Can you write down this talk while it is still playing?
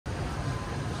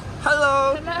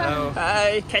Hello. Hello.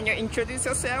 Hi. Can you introduce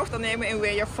yourself, the name and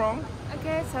where you're from?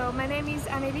 Okay, so my name is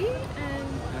Amélie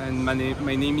And my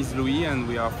name is Louis, and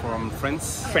we are from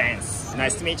France. France.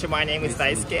 Nice to meet you. My name is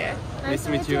Daisuke. Nice to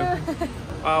meet you.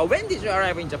 When did you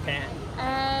arrive in Japan?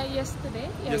 Yesterday.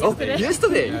 Yeah, Oh,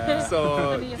 yesterday. Yeah.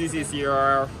 So Yesterday. this is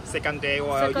your second day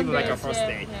or Second even like day, your first yeah,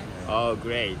 day? yeah. Oh,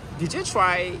 great. Did you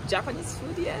try Japanese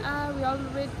food yet? We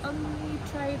already only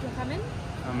tried ramen.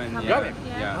 Ramen, Ramen?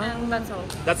 Yeah. And that's all.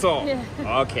 That's all?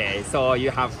 Yeah. Okay, so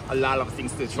you have a lot of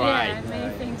things to try. Yeah,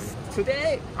 many things.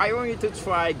 Today, I want you to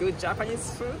try good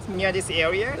Japanese food near this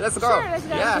area. Let's go. Sure, let's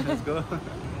go. Yeah, Let's go.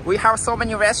 we have so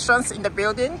many restaurants in the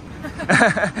building.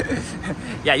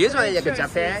 Yeah, usually like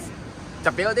Japan,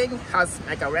 the building has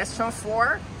like a restaurant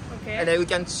floor, Okay. and then we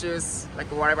can choose like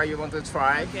whatever you want to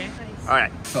try. Okay, nice. All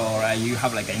right. So you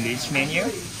have like an English menu,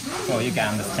 so you can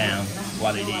understand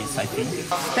what it is. I think.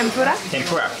 Tempura?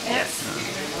 Tempura. Yes.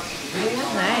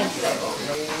 Nice.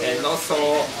 And also,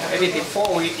 maybe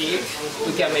before we eat,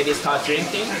 we can maybe start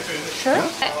drinking. Sure.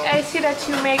 I see that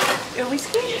you make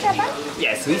whiskey in Japan?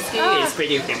 Yes, whiskey is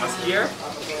pretty famous here.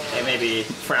 And maybe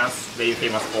France very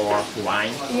famous for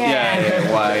wine.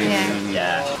 Wine. Yeah.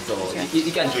 Yeah, so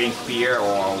you can drink beer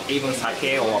or even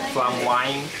sake or plum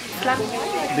wine. Plum?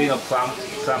 Do you know plum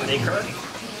liquor?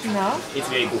 No. It's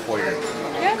very good for you.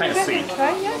 Yeah, Kind of maybe I sweet. could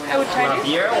try, yeah. I would try Want a it.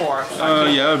 beer or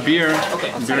sake? Yeah, beer.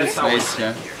 Okay, Beer is let's start nice.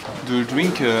 Yeah. Do you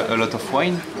drink a lot of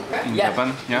wine in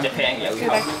Japan? Yeah. Japan, yeah, we Do you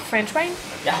like have French wine?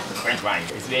 French wine.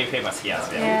 It's very famous here as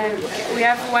well. Yeah, we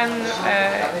have one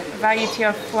variety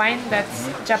of wine that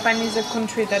Japan is the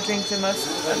country that drinks the most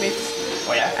of it.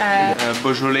 Oh yeah?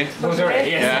 Beaujolais. Beaujolais,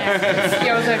 yes. It's the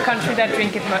other country that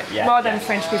drink it more than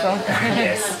French people.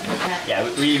 Yes. Yeah,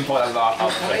 we import a lot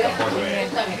of like Beaujolais.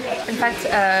 In fact,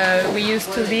 we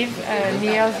used to live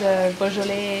near the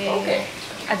Beaujolais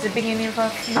at the beginning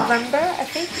of November, I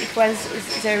think.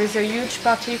 There is a huge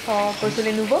party for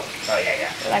Beaujolais Nouveau. Oh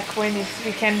yeah. Like when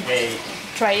we can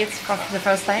try it for the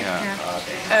first time.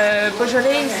 Yeah.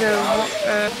 Beaujolais is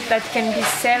that can be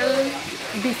sold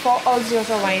before all the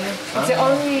other wine. It's the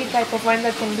only type of wine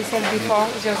that can be sold before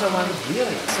the other one.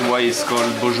 So why it's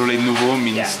called Beaujolais Nouveau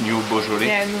means new Beaujolais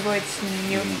Yeah, Nouveau it's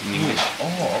new. in English.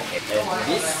 Oh, okay.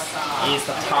 This is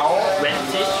the towel,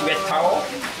 wet towel.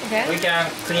 Okay. We can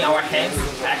clean our hands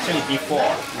actually before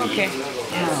we Okay. eat.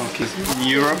 Okay. In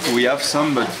Europe we have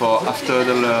some, but for after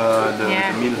the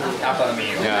Yeah. meal. After the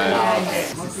meal. Yeah. Okay.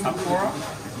 Sapporo.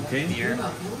 Okay. Here.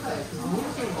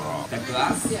 The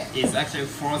glass is actually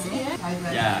frozen.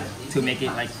 Yeah. To make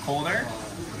it like colder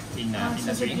in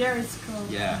the drink. is cold.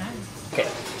 Yeah. Okay.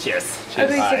 Cheers. How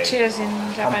do you say cheers in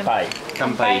Japan? Kanpai.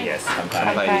 Kanpai. Yes.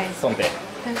 Kanpai. Kanpai. Sonte.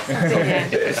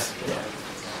 Yes.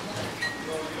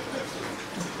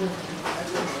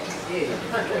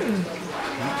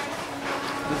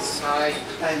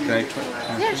 Can I try?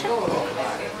 Yeah, sure.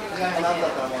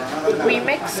 We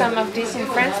make some of this in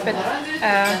France, but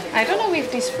I don't know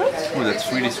with this fruit. Oh,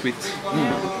 that's really sweet.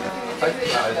 But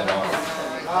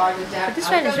this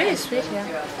one is really sweet,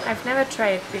 yeah. I've never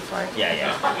tried it before.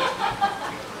 Yeah.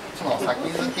 あ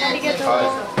りがとう。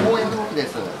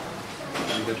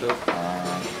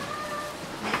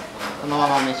このま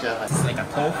ま召し上がり。 It's like a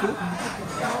tofu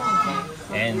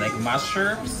and like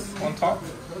mushrooms on top.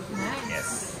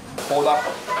 Yes. Hold up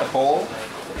the bowl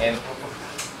and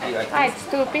eat like Ah, this. it's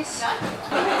 2 piece.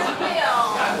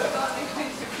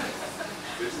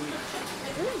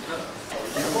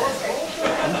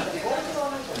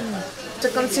 The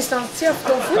consistency of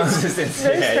tofu. Consistency.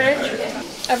 Very Yeah. strange.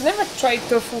 I've never tried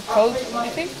tofu cold, I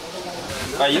think.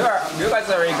 You guys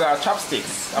are really good at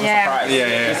chopsticks. I'm Yeah. surprised.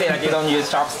 Yeah. You say like you don't use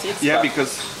chopsticks. Yeah, but-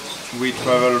 because we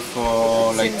traveled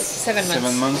for like Since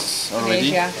 7 months In already,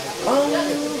 Asia.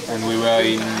 and we were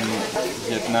in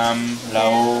Vietnam,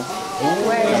 Laos,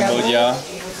 Cambodia.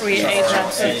 We ate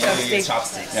that You use chopstick.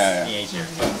 chopsticks Yeah. in Asia.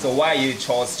 So why you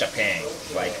chose Japan?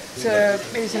 Like It's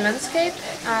a landscape.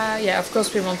 Yeah, of course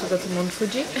we want to go to Mount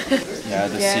Fuji. Yeah,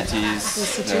 the cities, The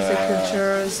cities, the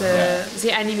culture,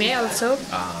 the anime also.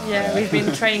 Yeah, we've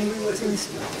been trying since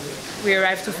we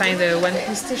arrived to find a One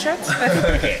Piece t-shirt,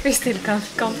 but we still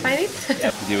can't find it.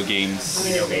 video games,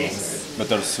 video games.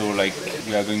 but also like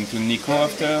we are going to Nikko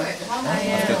after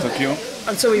Tokyo.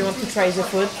 Also we want to try the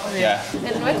food. Yeah.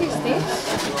 And what is this?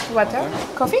 Water?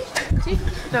 Coffee? Tea?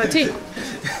 No, tea.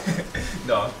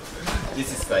 No, this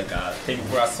is like a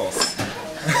tempura sauce.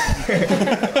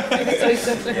 So it's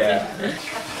Yeah.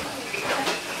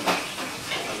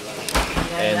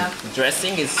 And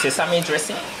dressing is sesame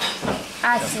dressing.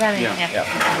 Ah, sesame. Yeah. Yeah.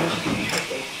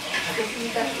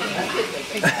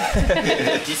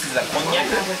 This is a cognac.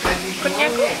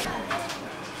 Cognac.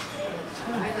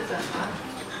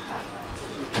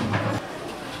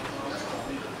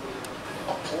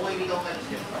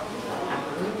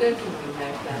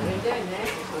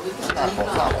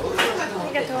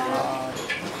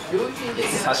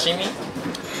 Sashimi?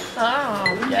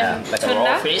 Oh, Yeah, and like a tuna?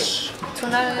 raw fish.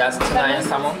 Tuna, That's tuna and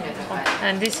salmon.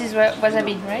 And this is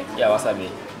wasabi, right? Yeah, wasabi.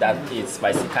 That is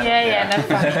spicy kind Yeah, of. yeah, that's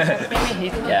fine. Maybe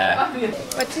it. Yeah.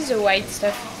 What is the white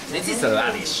stuff? This is a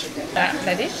radish.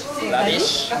 Radish?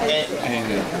 Radish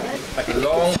and like a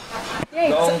long, Yeah,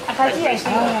 long it's radish, I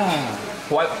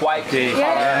think. white Yeah,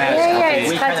 yeah, yeah,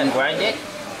 we it's kind of radish. grind it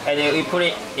and then we put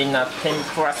it in a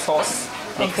tempura sauce.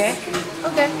 Mix. Okay,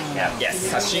 okay. Yeah. Yes.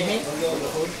 Sashimi.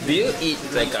 Do you eat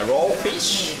like a raw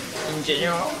fish in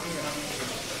general?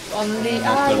 Only,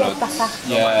 Not a yeah, lot. tartar.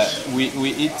 Yeah,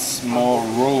 we eat more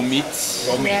raw meat,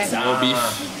 Raw meat. Yeah. raw beef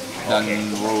than okay.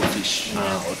 raw fish.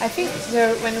 I think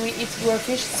when we eat raw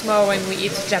fish, it's more when we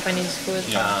eat Japanese food.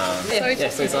 Yeah,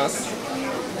 soy sauce.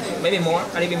 Maybe more,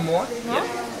 a little bit more. No?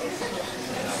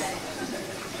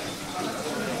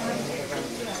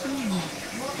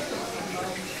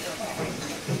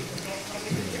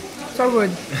 So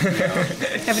good.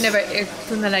 I've never ate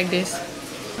tuna like this.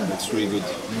 It's really good.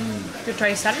 You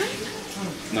try salmon?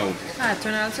 No, Ah,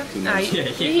 tuna also? Tuna Ah, also.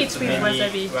 he eats with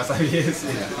wasabi. Wasabi is.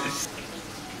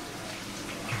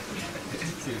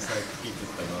 Seems like he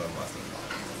eats a lot of wasabi.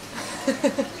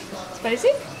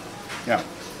 Spicy? yeah,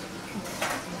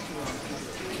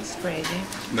 It's crazy.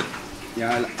 but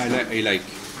yeah, I like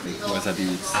wasabi.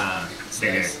 It's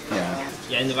Better. nice. Yeah,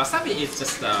 Yeah, and wasabi is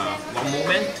just one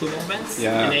moment, two moments,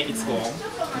 Yeah. and then it's gone.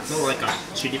 It's not like a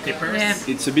chili peppers. Yeah.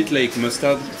 it's a bit like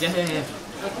mustard. Yeah.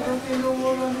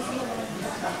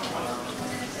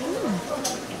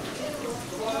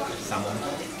 Salmon.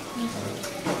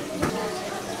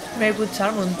 Very good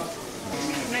salmon.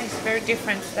 Nice, very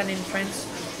different than in France.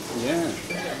 Yeah,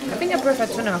 I think I prefer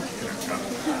tuna.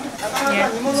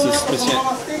 Yeah. it's a special.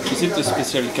 Is it a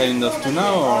special kind of tuna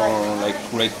or like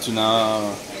red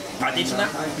tuna, Party tuna?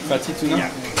 fatty tuna?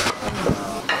 Yeah.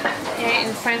 Yeah,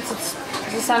 in France,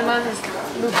 the salmon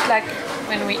looks like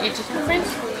when we eat it in France,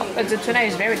 but the tuna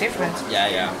is very different.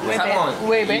 Yeah. Way Salmon, better.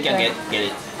 Way you can better. get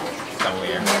it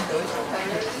somewhere.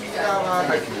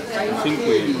 I think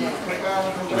we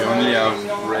only have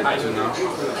red tuna.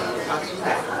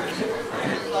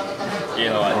 You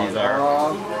know what these are?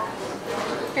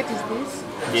 What is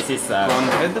this? This is Prawn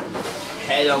head.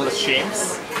 head of the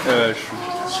shrimps.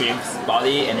 Shrimps,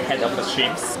 body and head of the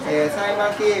shrimps. サイマ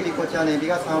キエビ、こちらのエビ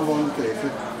が3本ずつです。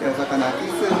お魚、キ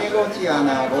ス、メゴチ、ア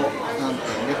ナゴ3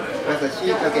点です。プラス、シ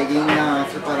イタケ、銀杏、ア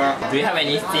スパラ。 Do you have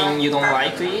anything you don't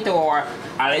like to eat or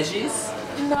allergies?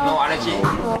 No allergy?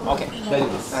 Okay, 大丈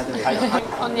夫です。大丈夫です。はい。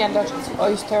 Only allergic to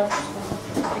oyster.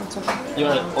 I think so. You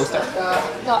want oyster?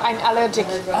 No, I'm allergic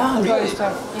to really?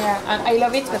 oyster. Yeah, and I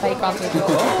love it, but I can't eat it.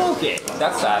 Okay,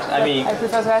 that's sad. I mean, I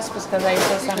prefer the rest because I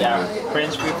say salmon. yeah,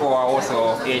 French people are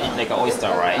also eating like an oyster,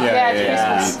 right? Yeah,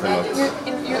 yeah, Christmas. we eat a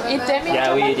lot. You eat them in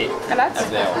Yeah, we Japan? eat it A lot?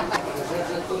 as well.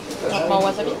 More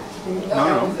wasabi?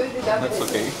 No, that's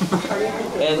okay.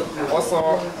 And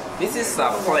also, this is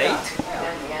a plate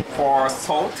for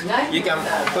salt. You can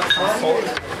put some salt,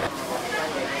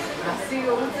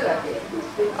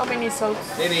 How many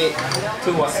salts? maybe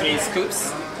 2 or 3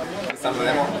 scoops with some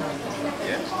lemon.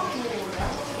 Yeah,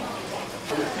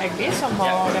 Like this or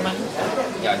more lemon?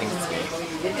 yeah, I think it's good.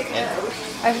 And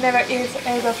I've never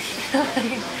heard of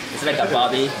it's like a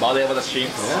body of the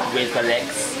shrimp with the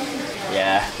legs.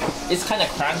 Yeah, it's kind of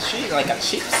crunchy, like a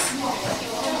chips.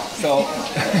 So,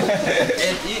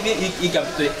 and you can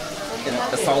put it in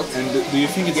the salt. Do you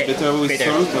think it's Yeah, better with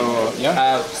better. salt or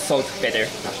yeah? Salt better.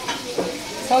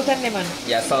 salt and lemon.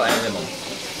 Yeah, salt and lemon.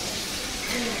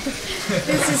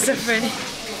 This is so funny.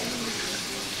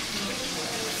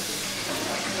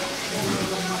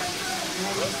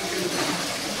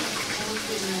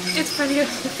 It's funny what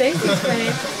you think. It's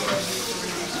funny.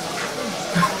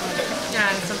 Yeah,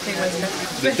 something was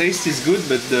The that. taste is good,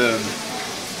 but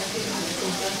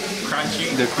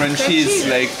Crunchy. the crunchy is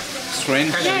like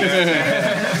strange.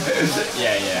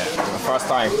 Yeah. First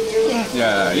time.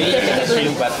 Yeah, You yeah. eat the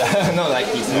shrimp, but not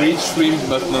like this. Rich shrimp,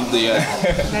 but not the.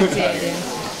 That's the idea.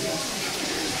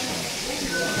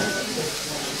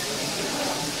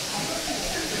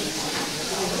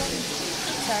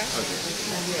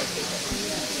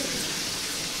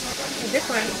 This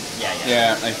one. Yeah.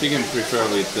 Yeah, I think I prefer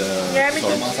with Yeah, me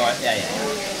too. salt. Salt, yeah.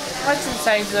 What's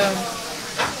inside the?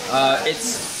 It's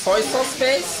soy sauce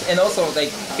base and also like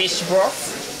fish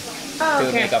broth Oh, to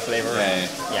okay. make a flavor. Yeah.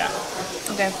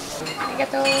 Yeah. Okay.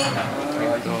 Arigato.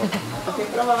 天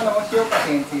ぷらはお塩か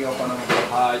天つゆをお好みで。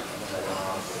はい。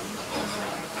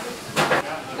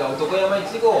じゃあ男山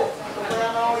1号。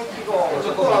おち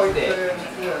ょこ持って。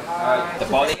The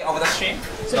body of the shrimp,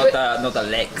 not the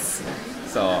legs.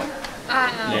 So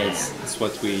Yes, it's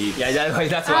what we eat. yeah,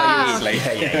 that's what you eat.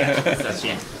 Like yeah. It's the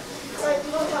shrimp.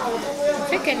 I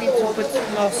think I need to put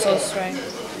more sauce, right?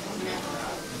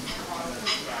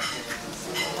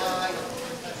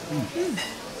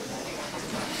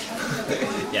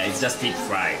 Yeah, it's just deep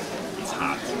fried. It's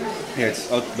hot. Yeah, it's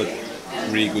hot but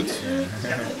really good.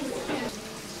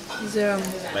 The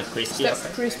But crispy.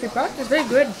 crispy part is very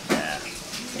good.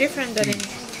 Different than in.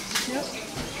 Yeah.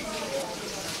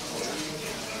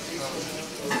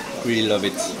 Really love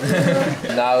it.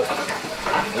 Now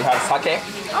we have sake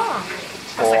Oh,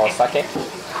 or sake.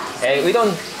 And we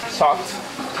don't shot.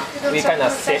 We kind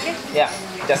of sip. sake? Yeah,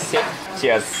 just sip.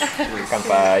 Cheers.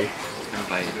 Kanpai.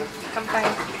 Kampai.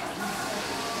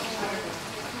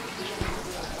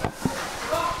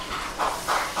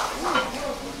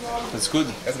 That's good.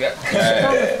 That's good.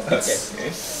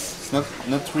 It's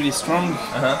not really strong.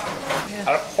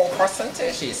 Alcohol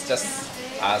percentage is just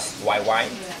as white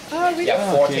wine. Oh, really?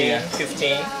 Yeah, 14, Okay, yeah.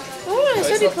 15. Oh, I So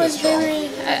thought it's it not was too strong. very.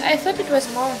 I thought it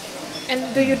was more.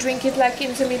 And do you drink it like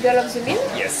in the middle of the meal?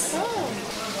 Yes. Oh.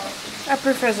 I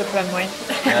prefer the plain wine.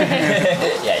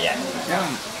 Yeah. Yeah,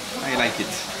 I like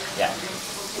it. Yeah.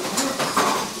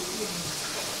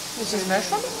 This is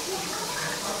mushroom?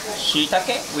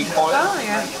 Shiitake, we call it. Oh,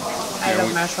 yeah. I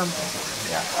love mushroom.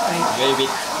 Yeah. Right. Very big.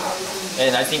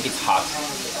 And I think it's hot.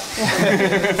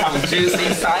 Some juice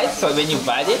inside, so when you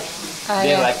bite it, then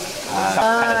yeah. like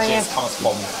some kind of juice yeah. comes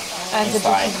from And the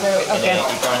inside. juice is very. And then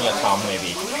Okay. it burn your tongue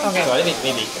maybe. Okay. So let me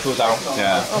maybe cool down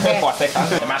Yeah. Okay. for a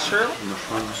second. The mushroom?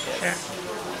 Sure.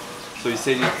 So you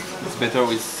said it's better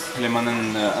with lemon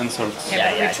and salt.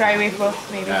 Yeah, We try with both,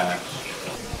 maybe. Yeah.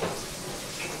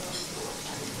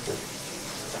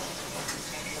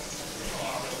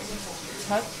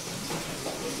 Hot?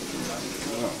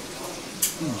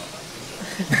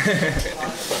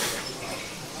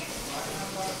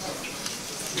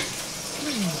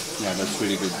 Yeah, that's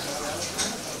really good.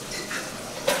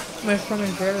 Mushroom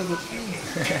is very good.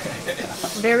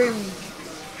 Very.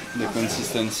 The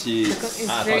consistency is It's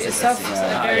Ah, very consistency. soft.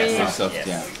 Ah, Very. yes. soft, Yes.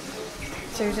 yeah.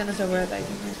 There is another word I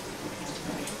don't know.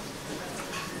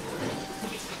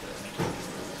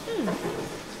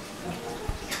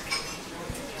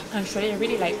 Actually, I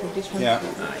really like this one. Yeah,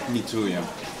 me too, yeah.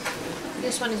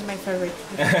 This one is my favorite.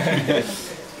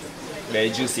 Very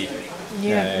juicy.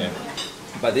 Yeah.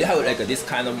 But they have like this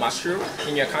kind of mushroom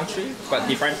in your country, but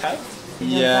different type.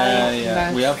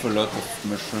 Yeah. We have a lot of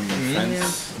mushroom in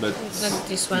France, but Not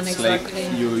this one it's exactly.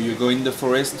 like you go in the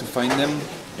forest to find them.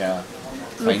 Yeah,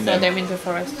 Look find for them in the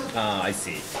forest. Ah, I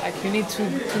see. Like you need to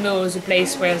know the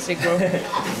place where they grow.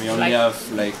 We only Like- have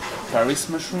like Paris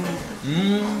mushroom.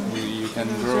 You can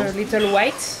grow. The little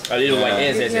white. A little Yeah. white,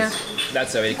 yes. Yeah.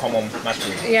 That's a very common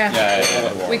mushroom. Yeah.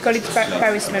 Yeah. We call it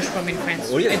Paris mushroom in France.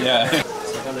 Really? Yeah.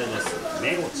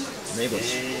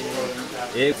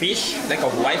 Fish, like a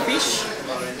white fish.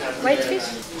 White fish?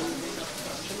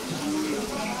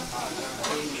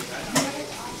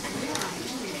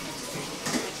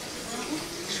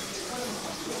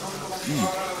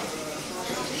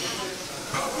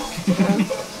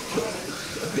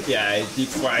 Yeah, it's deep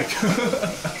fried.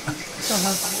 So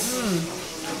hot.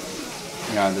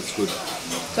 Yeah, that's good.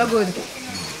 So good.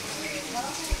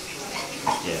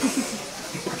 Yes.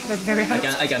 But very hot.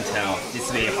 I can tell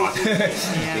it's very hot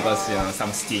because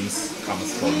some steams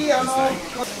comes from inside.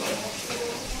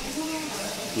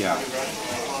 Yeah.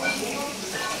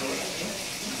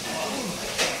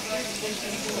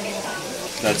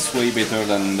 That's way better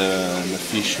than the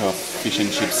fish of fish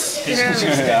and chips.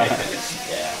 Yeah.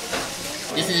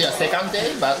 This is your second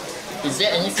day, but is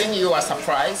there anything you are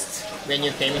surprised when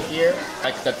you came here?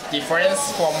 Like the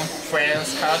difference from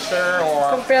France culture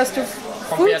or Compared to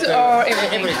food compared to or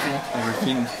everything?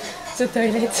 Everything. The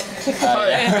toilet. Oh,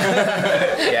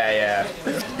 yeah. yeah.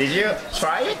 Did you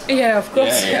try it? Yeah, of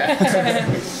course. Yeah.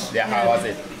 Yeah, how was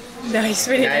it? Nice,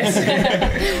 really Nice.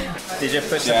 nice. Did you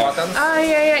push the Yeah. buttons?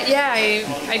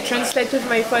 Yeah. I translate with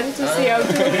my phone to see how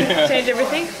to change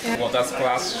everything. Water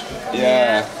splash,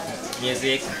 Yeah.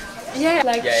 music. Yeah,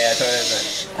 like Yeah,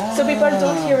 totally. so people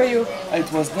don't hear you.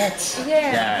 It was that.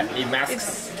 Yeah. Yeah, it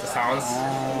masks the sounds.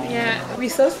 Yeah. We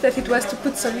thought that it was to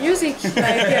put some music,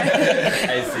 like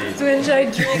I see. to enjoy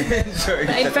drink. Sure,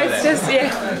 In fact, it's just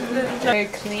very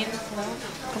clean, no?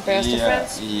 Compared to Yeah,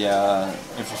 France. yeah.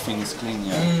 Everything is clean.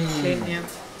 Yeah. Clean, yeah.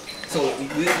 So,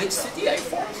 which city are you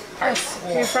from? Yes,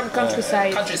 we're from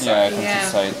countryside. Countryside.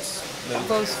 Yeah, countryside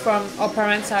Both from our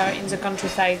parents are in the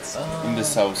countryside, in the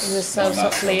south. in the south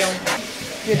of Lyon.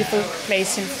 beautiful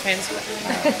place in France.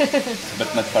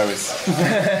 But not Paris.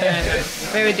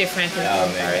 Very different from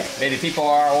Paris. Maybe people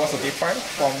are also different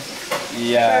from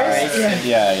Yeah.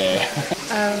 Yeah.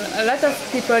 A lot of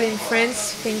people in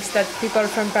France think that people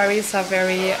from Paris are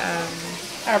very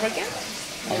arrogant.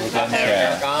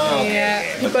 Yeah,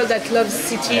 people that love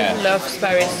city loves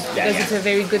Paris because it's a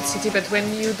very good city. But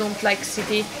when you don't like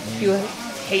city, you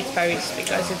hate Paris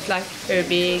because it's like very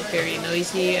big, very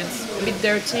noisy, and a bit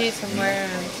dirty somewhere.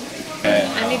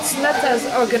 And it's not as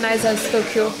organized as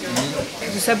Tokyo.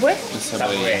 The subway?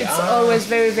 It's always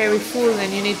very, very full,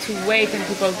 and you need to wait, and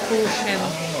people push,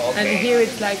 and here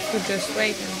it's like you just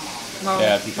wait and more,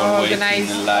 people more wait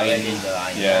organized. in the line.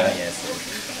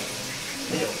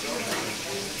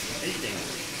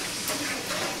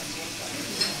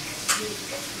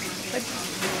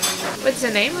 What's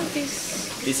the name of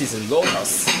this? This is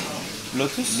Lotus.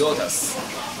 Lotus? Lotus.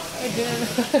 I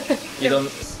didn't know. You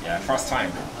don't. Yeah, first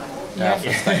time.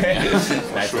 First time.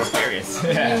 Nice experience.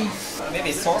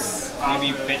 Maybe sauce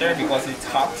maybe better because it's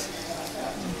hot.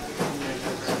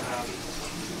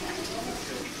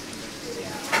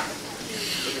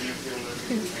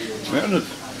 Why not?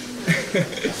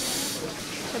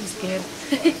 I'm scared.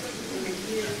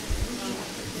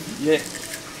 Yeah.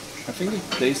 I think it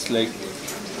tastes like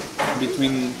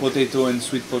between potato and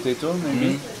sweet potato,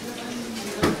 maybe.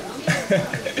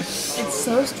 It's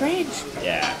so strange.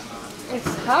 Yeah.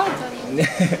 It's hard. And...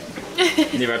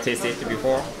 Never tasted it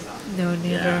before. No,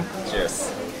 never.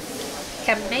 Cheers.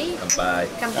 Kamei? Bye.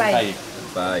 Kampai.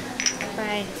 Bye.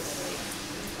 Bye.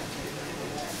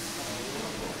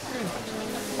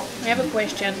 I have a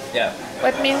question. Yeah.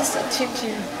 What means chin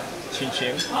chin? Chin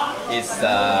chin is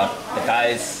the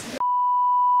guy's.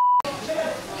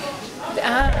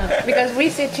 Because we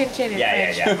say chin chin in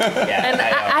French. Yeah. And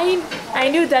I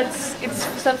knew that it's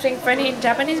something funny in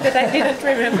Japanese, but I didn't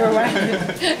remember why.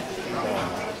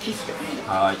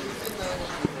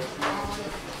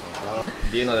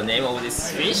 Do you know the name of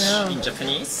this fish No. in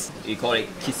Japanese? We call it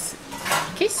kiss.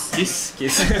 Kiss? Kiss.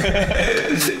 Kiss.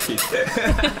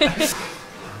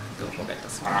 Don't forget the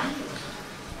smell.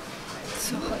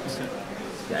 So hot.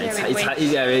 Yeah, Yeah, it's wait. hot.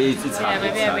 Yeah, it's hot. Yeah,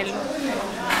 maybe it's I hot. will.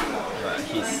 But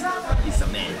he's a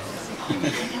man.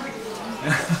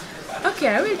 Okay,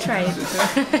 I will try it.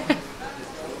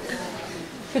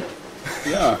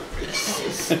 Yeah.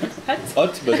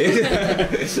 Hot, but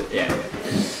Yeah.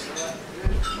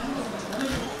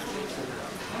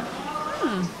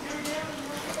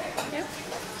 Yeah.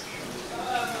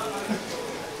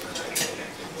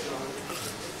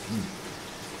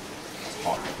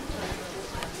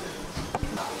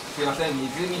 すいません、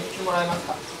水3つもらえます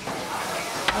か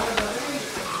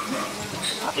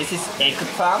This is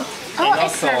eggplant Oh, and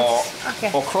also eggplant.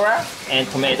 Okay. okra and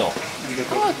tomato.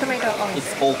 Oh, tomato. Oh.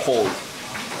 It's all cold.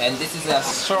 And this is the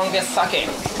strongest sake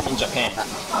in Japan.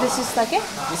 This is sake?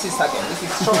 This is sake. This is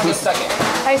strongest sake.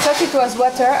 I thought it was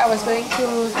water. I was going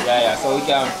to... Yeah. So we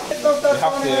have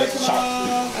to shot.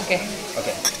 Okay.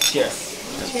 Okay. Cheers.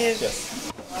 Cheers.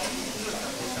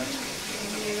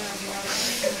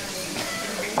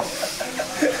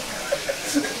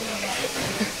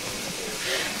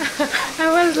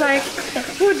 I was like,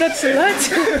 ooh, that's a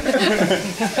lot.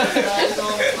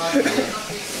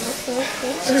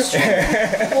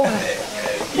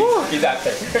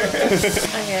 Exactly.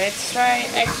 Okay, let's try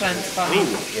eggplant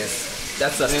first. Yes.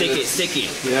 That's a sticky.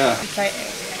 yeah. Try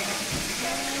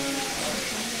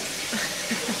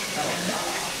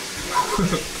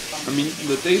I mean,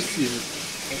 the taste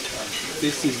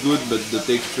is good, but the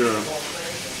texture.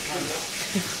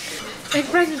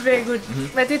 eggplant is very good,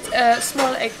 but it's a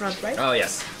small eggplant, right? Oh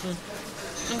yes.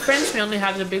 In French, we only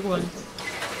have the big one.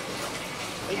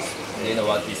 Do you know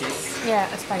what this is? Yeah,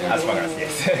 asparagus. Asparagus.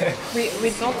 Yes. We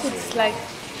don't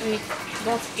we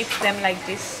don't eat them like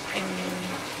this in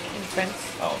France.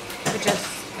 Oh. We just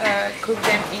cook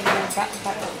them in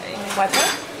water.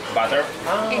 Butter.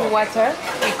 In water,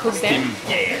 we cook them.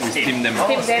 Yeah. Steam them.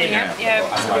 Steam them, yeah.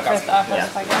 Asparagus. First off, Yeah.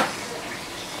 asparagus.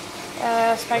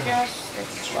 Asparagus,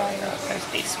 let's try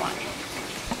first this one.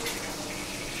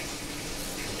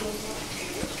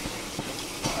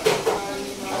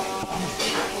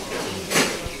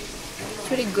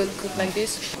 It's really good cooked like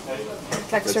this.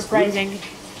 It's like surprising.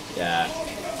 Yeah.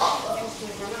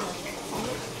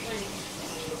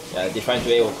 Yeah, different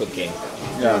way of cooking.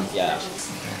 Yeah. Yeah.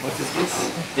 What is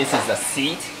this? This is the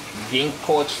seed,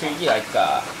 ginkgo tree. Like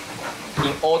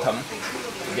in autumn,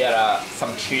 there are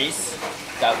some trees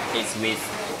that is with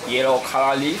yellow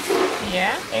color leaf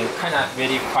Yeah. and kind of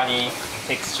very funny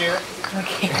texture.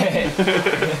 Okay.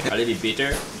 A little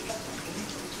bitter.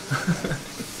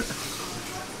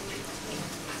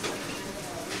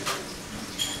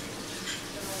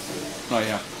 Oh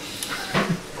yeah.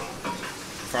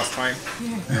 First time.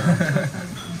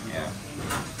 Yeah.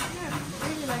 I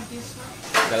really like this.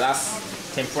 The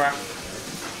last tempura.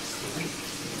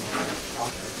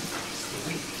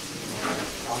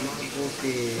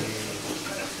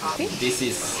 This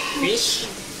is fish,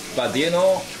 but do you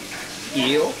know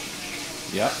eel?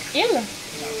 Yeah. Eel,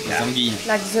 Yeah.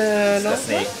 like the The long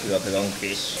snake, the long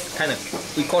fish. Kind of,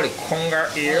 we call it conger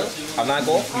eel,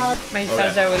 anago. My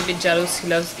father will be jealous. He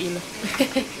loves eel.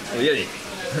 Really?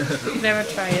 Never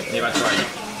try it. Never tried it.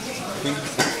 I think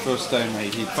it's the first time I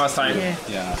eat. First time. Yeah.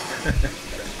 Yeah.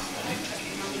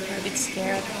 I'm a bit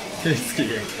scared. It's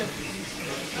scary.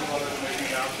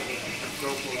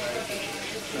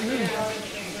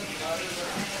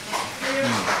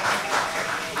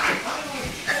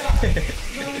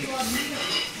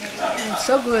 It's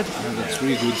so good. That's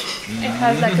really good. It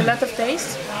has like a lot of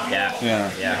taste. Yeah.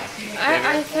 Yeah. Yeah.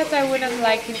 I thought I wouldn't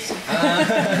like it.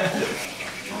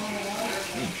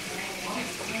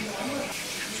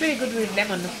 It's really good with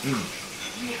lemon.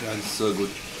 Yeah, it's so good.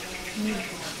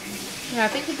 Yeah, I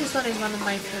think this one is one of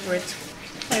my favorites.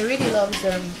 I really love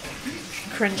the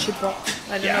crunchy pork.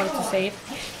 I don't know how to say it.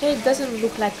 Yeah, it doesn't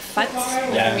look like fat.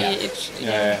 Yeah. Maybe it's,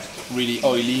 Yeah. Really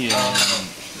oily and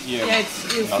yeah. Yeah,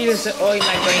 you feel the oil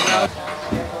like going out.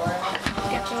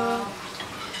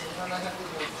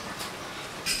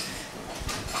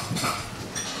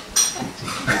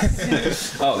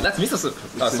 Oh, that's miso soup.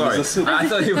 Oh, It's a sorry. miso soup. I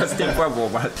thought it was tempura bowl,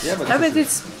 but Yeah, but I bet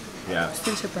it's yeah.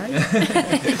 still surprising.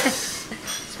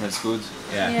 smells good.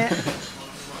 Yeah. Yeah.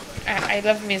 I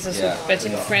love miso soup, Yeah. but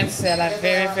in France they're like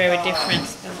very, very different.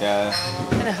 Yeah.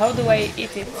 And how do I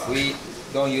eat it? We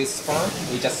don't use spoon.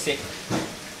 We just stick.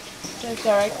 Just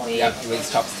directly? Yeah, with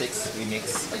chopsticks. We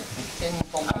mix.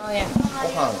 Oh yeah. ご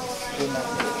飯少な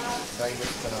くだいぶ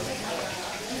少な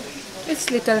め It's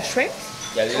little shrimp.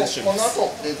 Yeah, little この shrimps.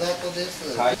 後デザートで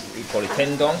す Hi. We call it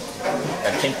tendon.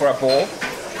 A tempura bowl.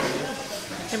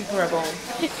 Tempura bowl.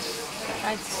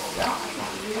 Right.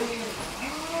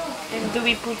 And do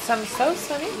we put some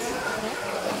sauce on it?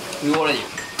 We already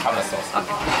have the sauce.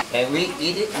 Okay. And we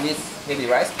eat it with maybe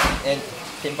rice and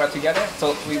tempura together.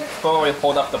 So we probably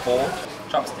hold up the bowl,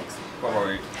 chopsticks.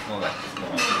 Probably more like.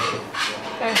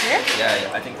 Right here? Yeah,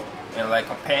 I think like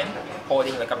a pan,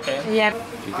 holding like a pan. Yeah.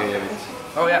 You can have it.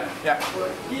 Oh yeah, yeah. It's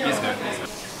good. It's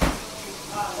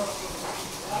good.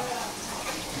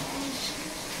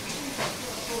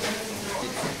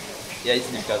 Yeah,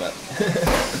 it's difficult.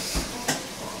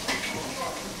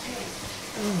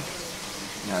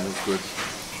 Yeah, that's good.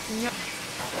 Yeah.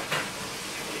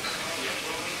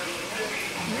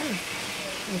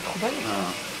 Trop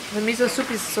bonne. The miso soup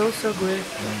is so good.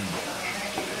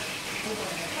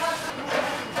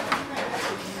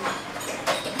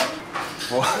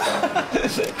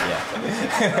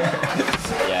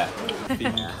 Yeah.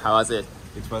 How was it?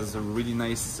 It was a really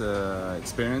nice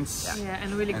experience. Yeah,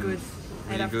 and really And good.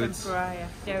 I really love good. tempura.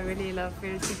 Yeah, I really love.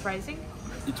 Very surprising.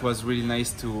 It was really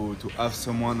nice to have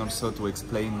someone also to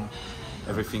explain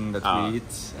everything that we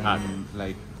eat and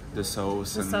like the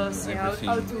sauce The and sauce, yeah, everything.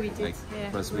 how to eat it. Like, Yeah,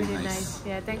 it was really nice.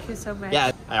 Yeah, thank you so much.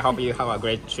 Yeah, I hope you have a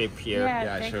great trip here. Yeah,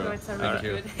 Yeah, thank sure. you. It's Thank really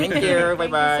you. good. Thank you.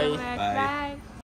 Bye-bye. Thank you so much. Bye. Bye.